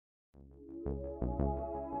Just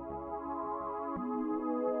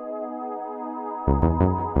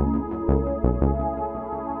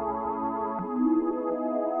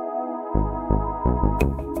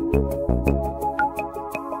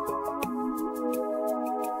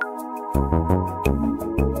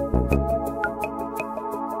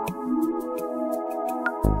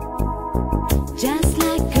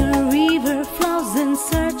like a river flows in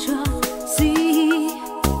search of sea,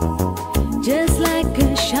 just like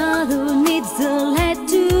a shadow needs the light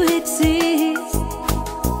to exist,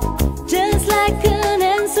 just like an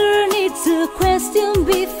answer needs a question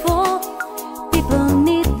before people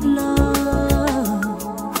need love.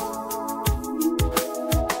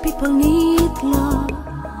 People need love.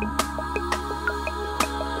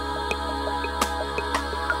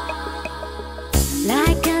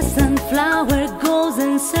 Like a sunflower goes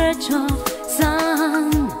in search of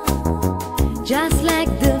sun, just like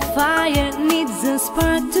the fire needs a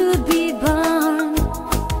spark to be burned,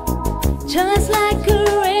 just like a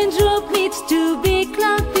raindrop needs to be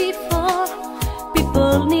cloud before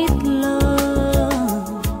people need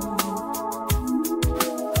love.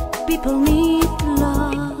 People need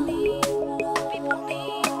love.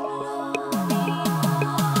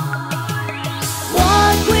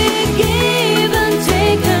 What we give and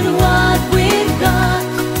take and what we got,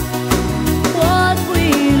 what we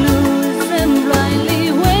lose and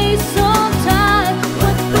blindly waste our time,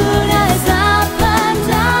 what put us up and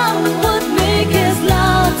down, what make us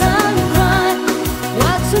loud and cry,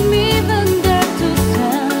 what's even there to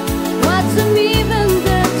sell, what's even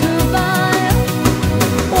there to buy,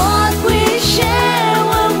 what we share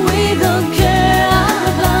when we don't care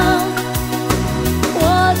about,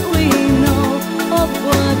 what we know of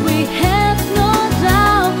what we have no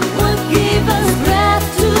doubt, what give us breath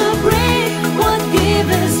to breathe, what give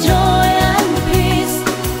us joy and peace,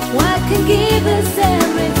 what can give us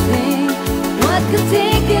everything, what can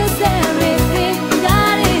take us everything,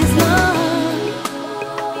 that is love.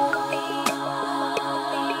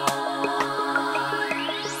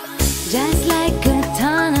 Just like a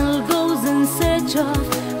tunnel goes in search of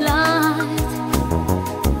light,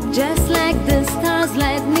 just like the stars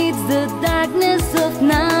light needs the darkness of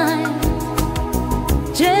night,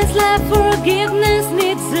 just like forgiveness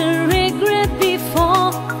needs a regret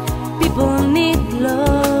before people need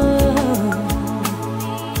love.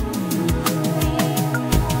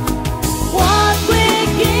 What we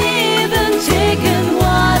give and take and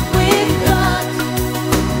what we've got,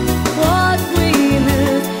 what we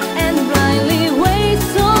lose and blindly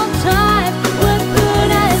waste our time, what put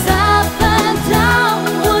us up and down,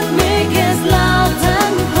 what make us loud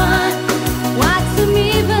and cry, what's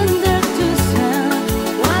even there to sell,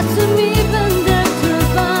 what's even there to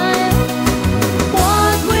buy,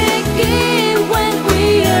 what we give when we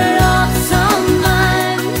are off some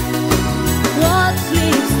mind, what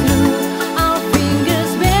slips through our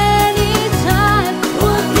fingers many times,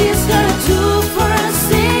 what is there to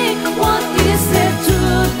foresee, what is there to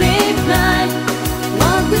be blind,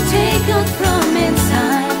 what we take out from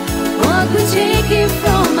inside, what we take it from